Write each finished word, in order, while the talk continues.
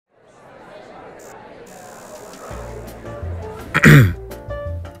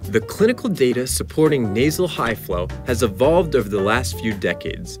The clinical data supporting nasal high flow has evolved over the last few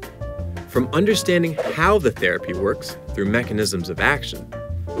decades. From understanding how the therapy works through mechanisms of action,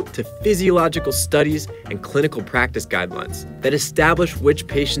 to physiological studies and clinical practice guidelines that establish which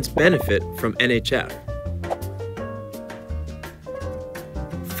patients benefit from NHF.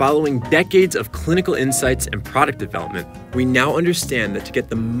 Following decades of clinical insights and product development, we now understand that to get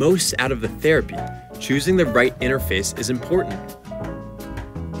the most out of the therapy, choosing the right interface is important.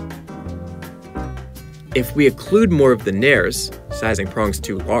 If we occlude more of the nares, sizing prongs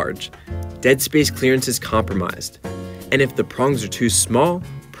too large, dead space clearance is compromised. And if the prongs are too small,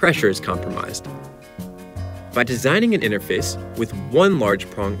 pressure is compromised. By designing an interface with one large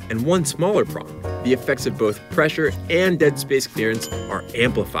prong and one smaller prong, the effects of both pressure and dead space clearance are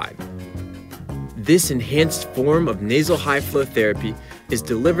amplified. This enhanced form of nasal high flow therapy is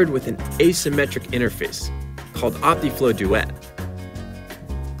delivered with an asymmetric interface called OptiFlow Duet.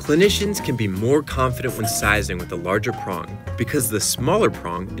 Clinicians can be more confident when sizing with a larger prong because the smaller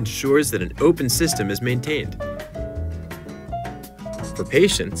prong ensures that an open system is maintained. For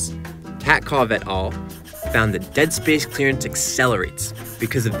patients, Tatkov et al. Found that dead space clearance accelerates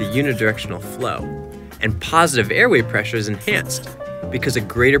because of the unidirectional flow, and positive airway pressure is enhanced because a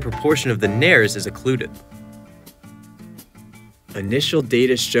greater proportion of the nares is occluded. Initial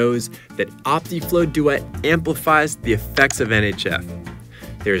data shows that OptiFlow Duet amplifies the effects of NHF.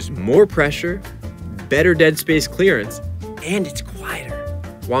 There's more pressure, better dead space clearance, and it's quieter,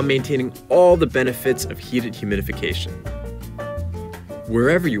 while maintaining all the benefits of heated humidification.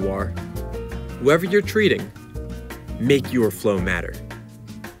 Wherever you are, whoever you're treating, make your flow matter.